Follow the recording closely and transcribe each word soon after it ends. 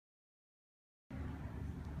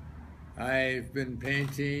I've been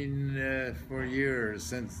painting for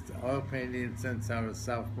years, oil painting since I was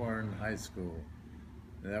sophomore in high school.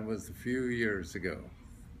 That was a few years ago.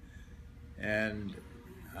 And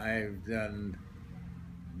I've done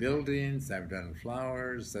buildings, I've done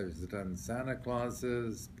flowers, I've done Santa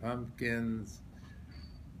Clauses, pumpkins,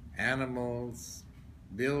 animals,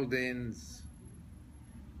 buildings.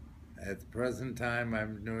 At the present time,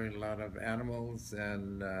 I'm doing a lot of animals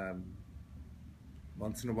and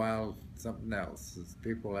once in a while something else, as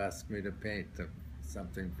people ask me to paint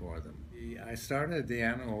something for them. I started the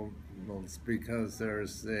animals because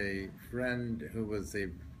there's a friend who was a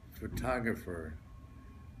photographer,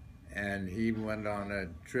 and he went on a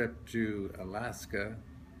trip to Alaska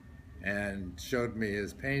and showed me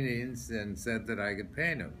his paintings and said that I could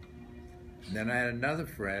paint them. And then I had another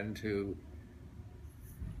friend who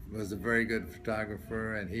was a very good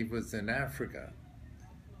photographer, and he was in Africa,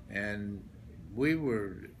 and we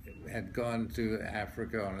had gone to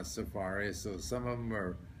Africa on a safari, so some of them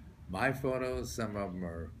are my photos, some of them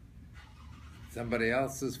are somebody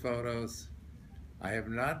else's photos. I have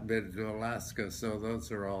not been to Alaska, so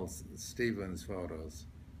those are all Stephen's photos.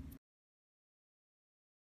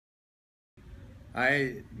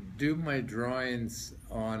 I do my drawings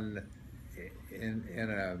in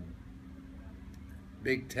a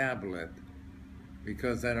big tablet,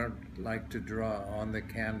 because I don't like to draw on the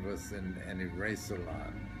canvas and erase a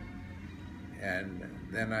lot. And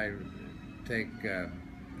then I take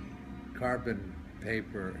carbon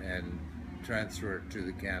paper and transfer it to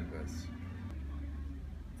the canvas.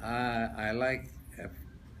 I like a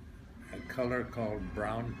color called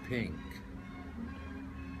brown pink,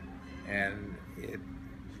 and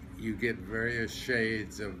you get various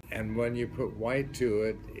shades of, and when you put white to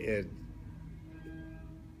it,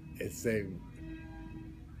 it's a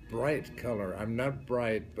bright color. I'm not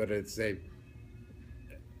bright, but it's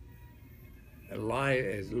alive.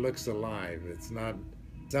 It looks alive. It's not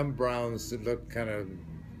some browns that look kind of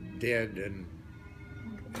dead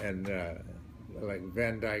and like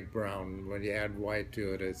Van Dyke brown. When you add white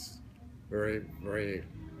to it, it's very, very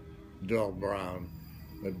dull brown.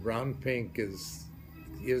 But brown pink gives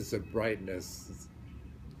a brightness,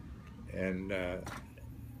 and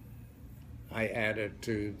I add it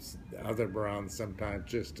to other browns sometimes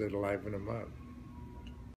just to liven them up.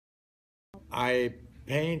 I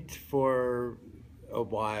paint for a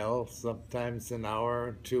while, sometimes an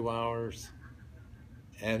hour, 2 hours,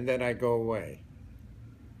 and then I go away.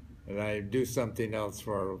 And I do something else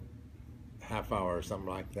for a half hour or something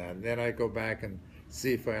like that. And then I go back and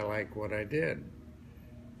see if I like what I did.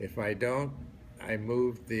 If I don't, I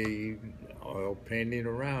move the oil painting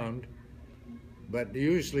around. But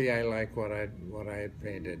usually I like what I had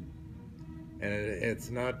painted, and it's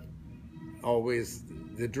not always,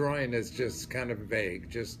 the drawing is just kind of vague,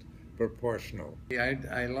 just proportional.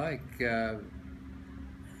 I like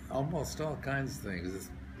almost all kinds of things.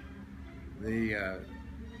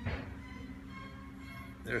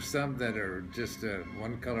 There's some that are just a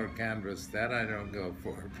one-color canvas that I don't go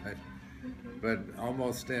for, but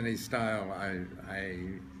almost any style I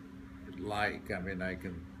like. I mean, I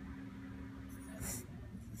can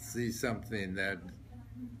see something that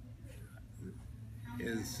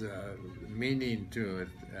is meaning to it.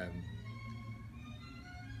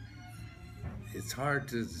 It's hard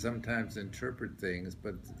to sometimes interpret things,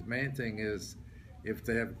 but the main thing is if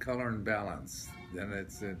they have color and balance, then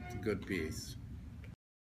it's a good piece.